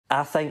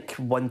I think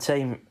one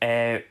time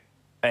at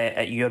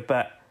your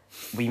bit,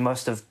 we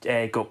must have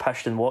got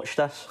pissed and watched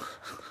this,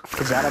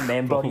 because I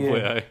remember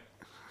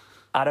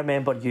I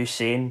remember you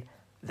saying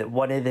that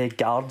one of the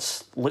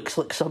guards looks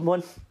like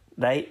someone,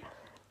 right?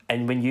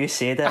 And when you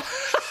said it,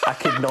 I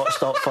could not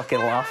stop fucking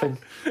laughing.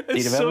 Do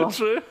you remember?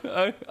 So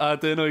true. I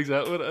do know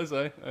exactly what it is.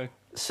 Aye.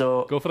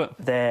 So go for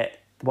it.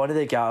 One of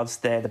the guards,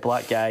 the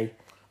black guy,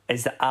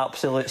 is the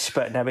absolute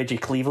spitting image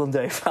of Cleveland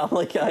out of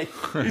Family Guy.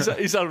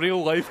 He's a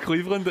real life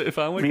Cleveland out of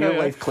Family Guy. Real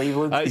life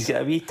Cleveland. He's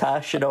got a wee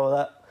tash and all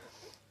that.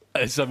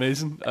 It's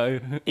amazing.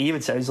 He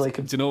even sounds like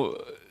him. Do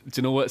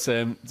you know what's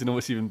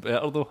even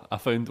better though? I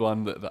found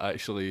one that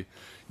actually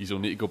you'll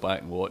need to go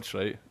back and watch,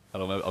 right?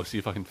 I'll see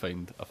if I can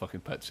find a fucking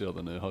picture of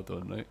the now. Hold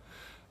on,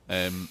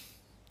 right?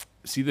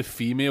 See the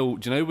female.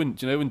 Do you know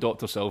when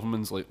Dr.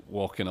 Silverman's like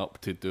walking up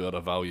to do her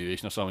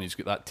evaluation or something? He's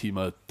got that team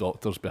of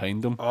doctors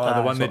behind him. Oh,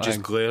 the one that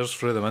just glares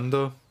through the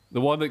window. The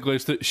one that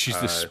glares through. She's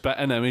the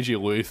spitting image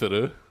of Lou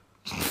Theroux.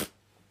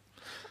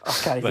 I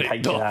can't even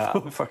think of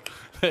that.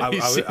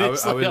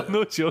 I'm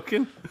not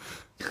joking.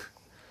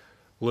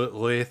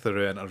 Lou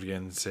Theroux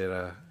interviewing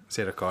Sarah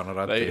Connor.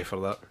 I'd pay for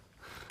that.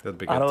 That'd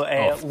be good. I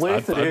know. Lou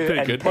Theroux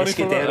and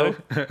Pescadero.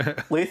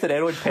 Lou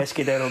Theroux and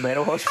Pescadero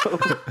Mental Hospital.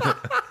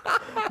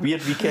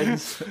 Weird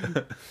weekends.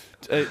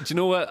 Do you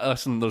know what?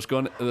 Listen,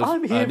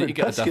 I'm here at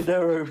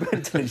Pescadero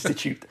Mental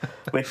Institute,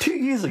 where 2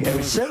 years ago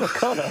Sarah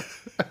Connor.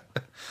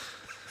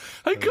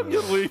 How come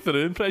your Lou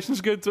Theroux impression's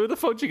good? Where the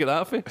fuck did you get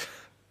that for?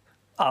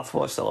 I've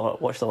watched a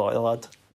lot of the lad.